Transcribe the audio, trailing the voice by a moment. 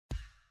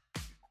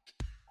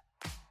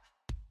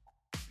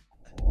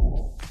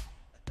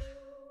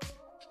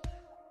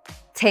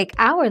Take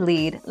our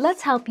lead,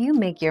 let's help you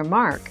make your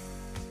mark.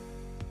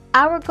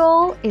 Our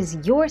goal is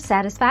your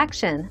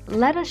satisfaction.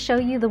 Let us show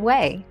you the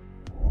way.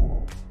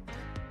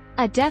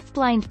 A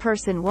deafblind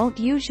person won't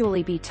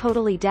usually be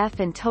totally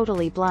deaf and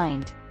totally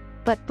blind,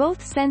 but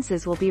both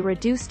senses will be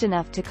reduced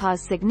enough to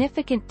cause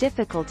significant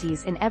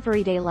difficulties in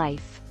everyday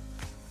life.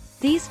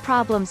 These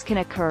problems can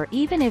occur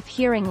even if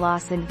hearing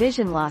loss and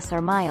vision loss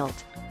are mild,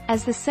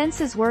 as the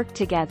senses work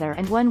together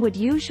and one would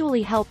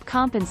usually help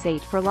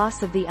compensate for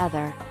loss of the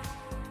other.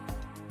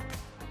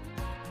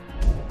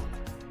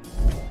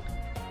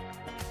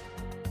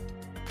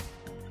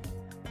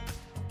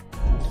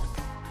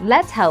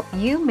 Let's help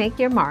you make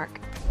your mark.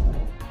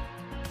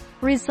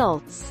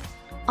 Results.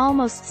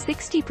 Almost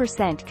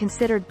 60%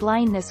 considered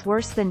blindness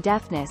worse than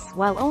deafness,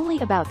 while only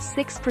about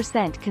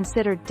 6%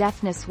 considered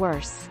deafness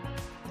worse.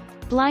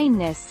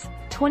 Blindness,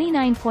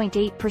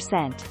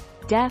 29.8%.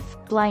 Deaf,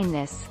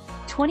 blindness,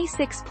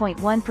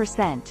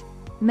 26.1%.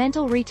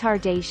 Mental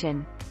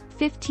retardation,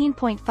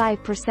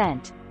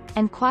 15.5%.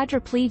 And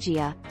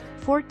quadriplegia,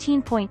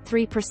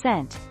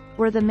 14.3%,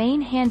 were the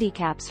main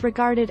handicaps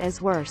regarded as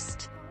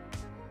worst.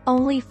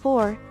 Only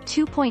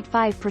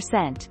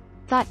 2.5%,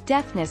 thought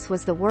deafness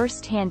was the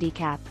worst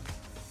handicap.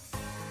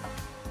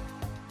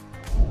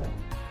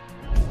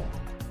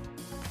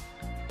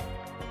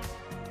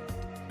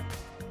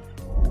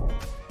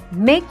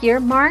 Make your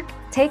mark,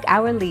 take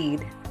our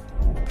lead.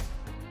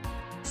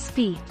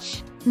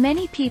 Speech.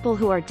 Many people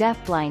who are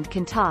deafblind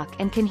can talk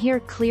and can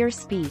hear clear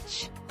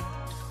speech.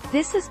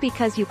 This is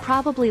because you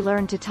probably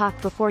learned to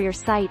talk before your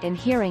sight and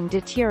hearing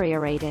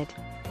deteriorated.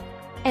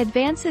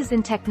 Advances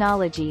in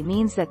technology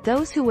means that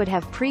those who would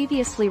have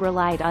previously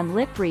relied on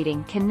lip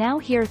reading can now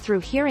hear through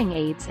hearing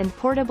aids and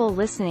portable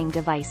listening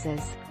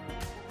devices.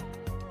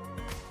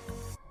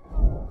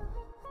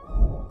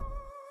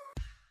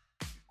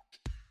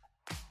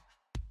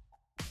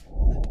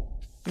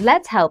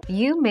 Let's help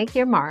you make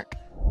your mark.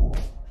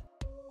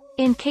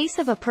 In case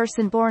of a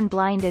person born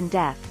blind and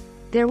deaf,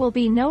 there will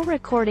be no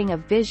recording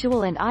of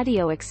visual and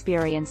audio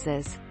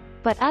experiences,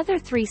 but other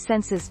three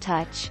senses,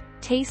 touch,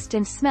 taste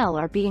and smell,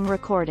 are being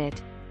recorded.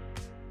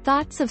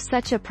 Thoughts of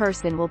such a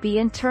person will be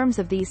in terms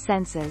of these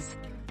senses.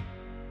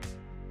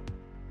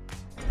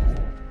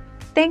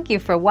 Thank you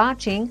for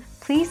watching.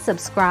 Please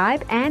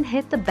subscribe and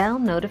hit the bell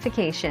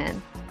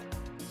notification.